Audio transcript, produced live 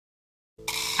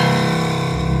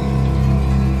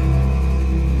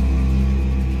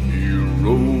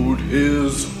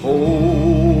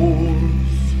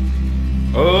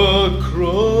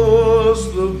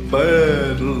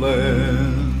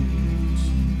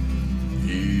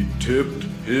tipped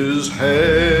his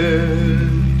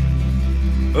head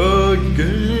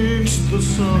against the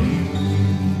sun.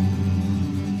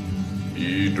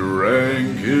 He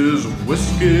drank his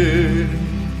whiskey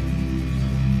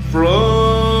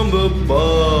from the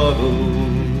bottle.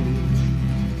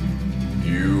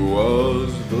 He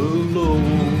was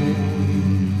alone,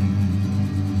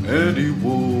 and he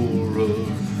wore a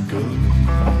gun.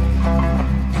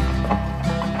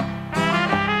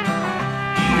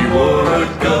 He wore a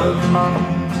gun.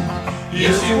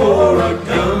 Yes, he wore a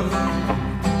gun.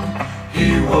 He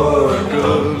wore a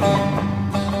gun,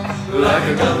 like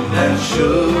a gunman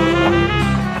should.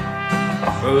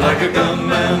 Like a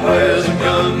gunman wears a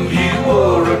gun, he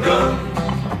wore a gun.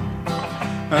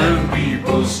 And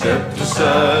people stepped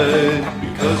aside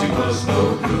because he was no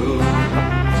good.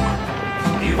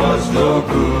 He was no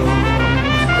good.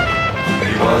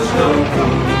 He was no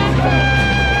good.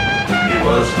 He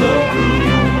was no good.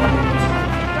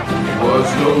 He was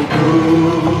no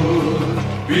good.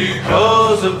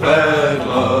 Because of bad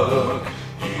luck,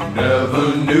 he never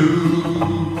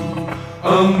knew a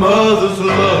mother's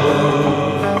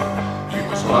love. He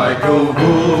was like a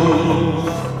wolf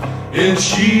in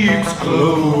sheep's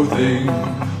clothing,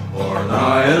 or an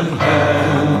iron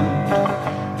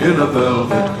hand in a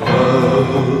velvet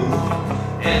glove.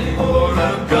 And he wore a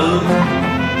gun.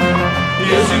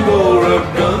 Yes, he wore a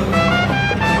gun.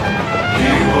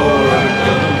 He wore a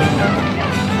gun,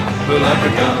 like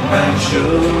a gunman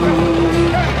should.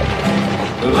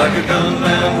 Like a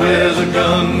gunman wears a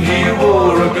gun, he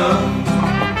wore a gun.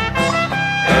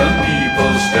 And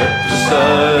people stepped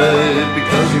aside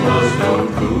because he was no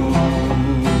good.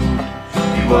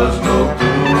 He was no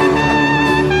good.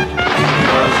 He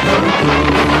was no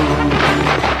good.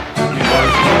 He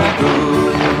was no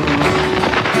good.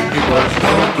 He was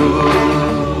no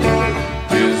good.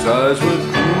 His eyes were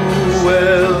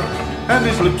cruel and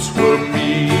his lips were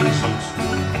mean.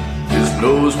 His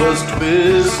nose was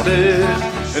twisted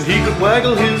and he could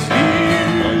waggle his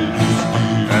ears.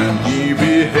 And he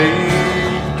behaved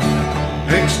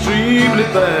extremely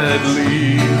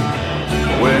badly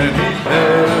when he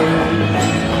had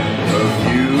a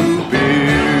few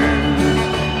beers.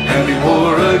 And he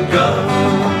wore a gun.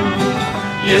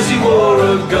 Yes, he wore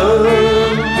a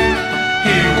gun.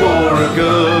 He wore a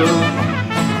gun,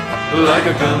 like a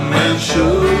gunman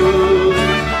should.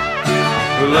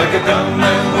 Like a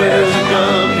gunman wears a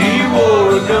gun, he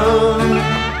wore a gun.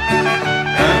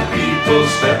 And people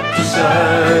stepped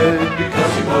aside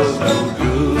because he was no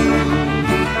good.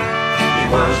 He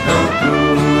was no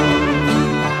good.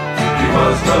 He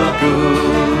was no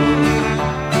good.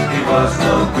 He was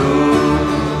no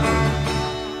good.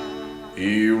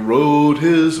 He rode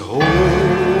his horse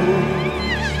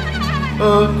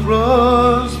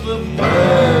across the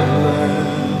meadow.